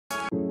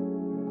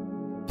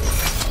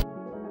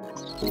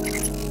Hi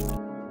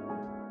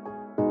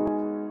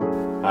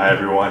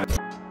everyone.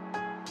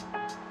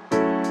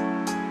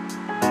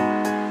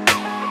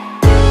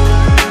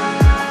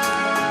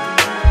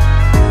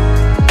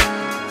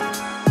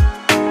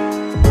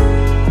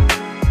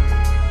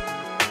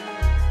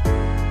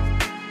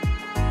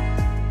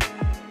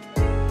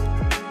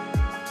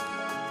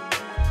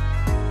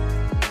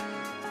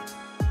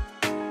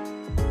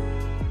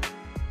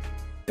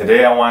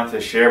 Today I want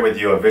to share with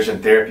you a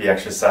vision therapy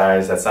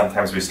exercise that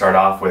sometimes we start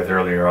off with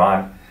earlier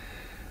on.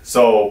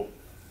 So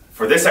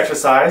for this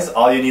exercise,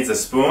 all you need is a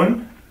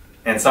spoon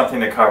and something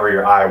to cover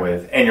your eye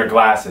with, and your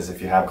glasses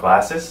if you have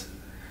glasses.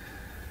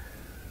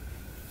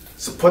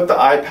 So put the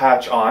eye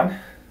patch on.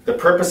 The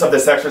purpose of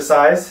this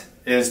exercise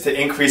is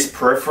to increase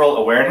peripheral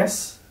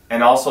awareness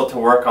and also to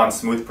work on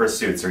smooth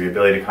pursuits, or your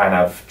ability to kind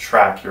of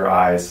track your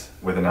eyes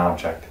with an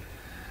object.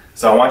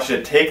 So I want you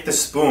to take the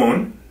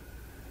spoon.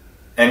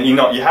 And you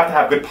have to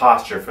have good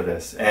posture for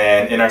this.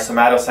 And in our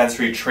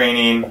somatosensory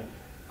training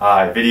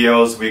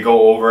videos, we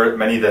go over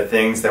many of the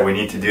things that we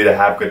need to do to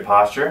have good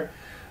posture.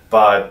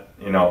 But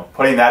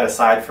putting that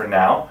aside for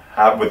now,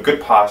 with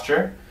good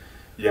posture,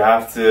 you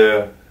have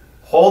to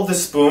hold the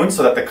spoon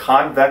so that the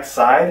convex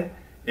side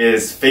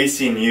is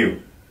facing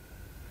you.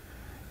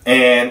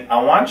 And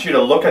I want you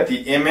to look at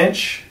the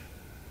image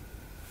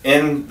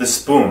in the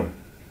spoon.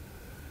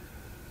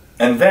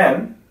 And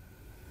then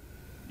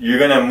you're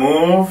going to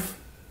move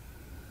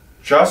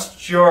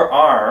just your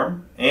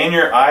arm and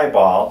your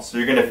eyeball, so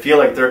you're going to feel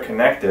like they're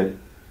connected,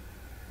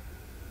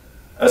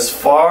 as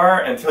far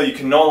until you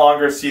can no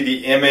longer see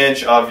the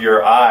image of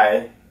your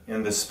eye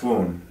in the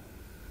spoon.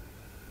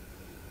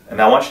 And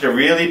I want you to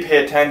really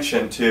pay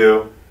attention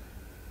to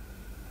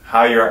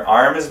how your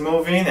arm is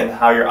moving and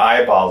how your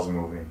eyeball is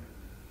moving.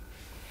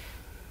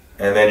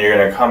 And then you're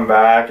going to come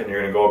back and you're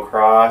going to go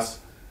across,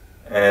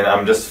 and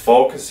I'm just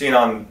focusing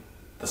on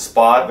the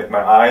spot, like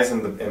my eyes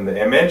in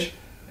the image.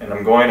 And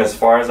I'm going as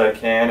far as I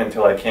can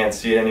until I can't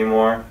see it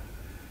anymore.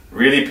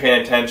 Really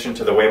paying attention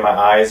to the way my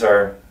eyes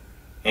are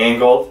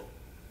angled.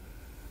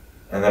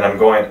 And then I'm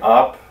going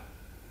up,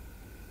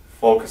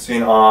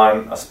 focusing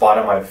on a spot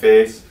on my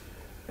face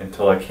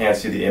until I can't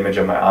see the image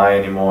of my eye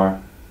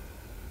anymore.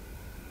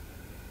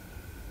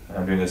 And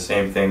I'm doing the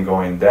same thing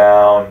going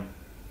down.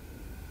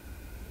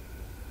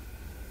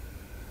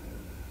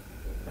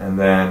 And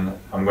then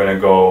I'm going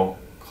to go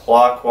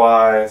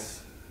clockwise.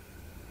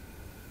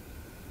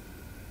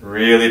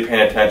 Really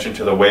paying attention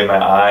to the way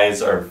my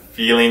eyes are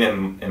feeling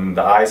in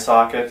the eye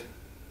socket.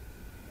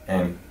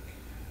 And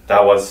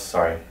now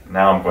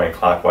I'm going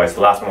clockwise.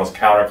 The last one was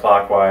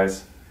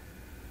counterclockwise.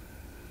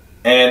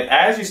 And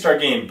as you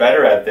start getting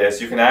better at this,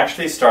 you can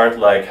actually start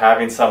like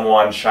having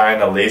someone shine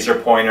a laser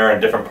pointer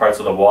in different parts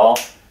of the wall,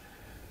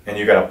 and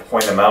you gotta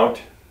point them out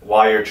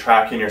while you're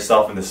tracking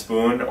yourself in the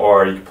spoon.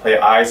 Or you can play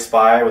I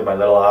Spy with my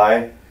little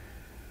eye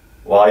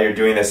while you're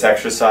doing this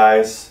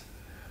exercise.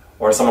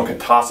 Or someone could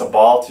toss a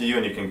ball to you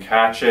and you can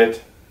catch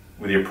it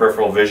with your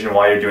peripheral vision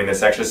while you're doing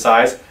this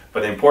exercise.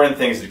 But the important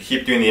thing is to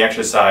keep doing the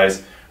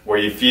exercise where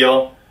you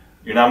feel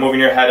you're not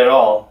moving your head at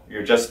all.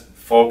 You're just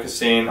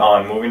focusing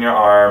on moving your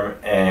arm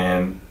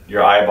and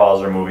your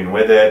eyeballs are moving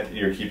with it.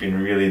 You're keeping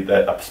really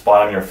that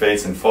spot on your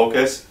face in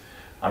focus.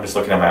 I'm just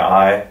looking at my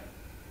eye.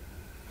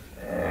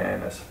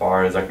 And as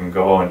far as I can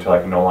go until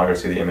I can no longer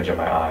see the image of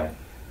my eye.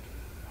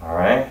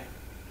 Alright?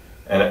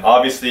 And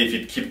obviously if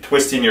you keep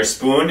twisting your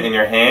spoon in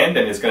your hand,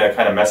 and it's going to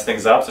kind of mess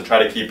things up, so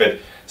try to keep it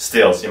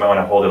still. So you might want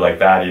to hold it like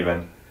that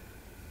even.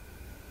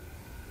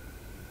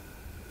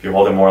 If you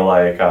hold it more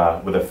like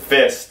with a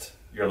fist,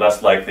 you're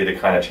less likely to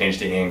kind of change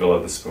the angle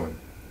of the spoon.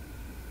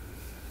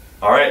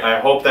 Alright, I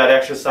hope that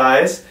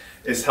exercise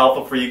is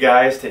helpful for you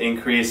guys to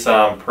increase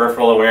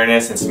peripheral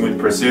awareness and smooth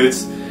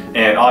pursuits.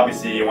 And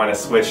obviously you want to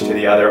switch to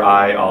the other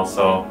eye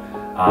also.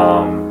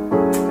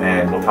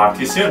 And we'll talk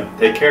to you soon.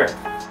 Take care.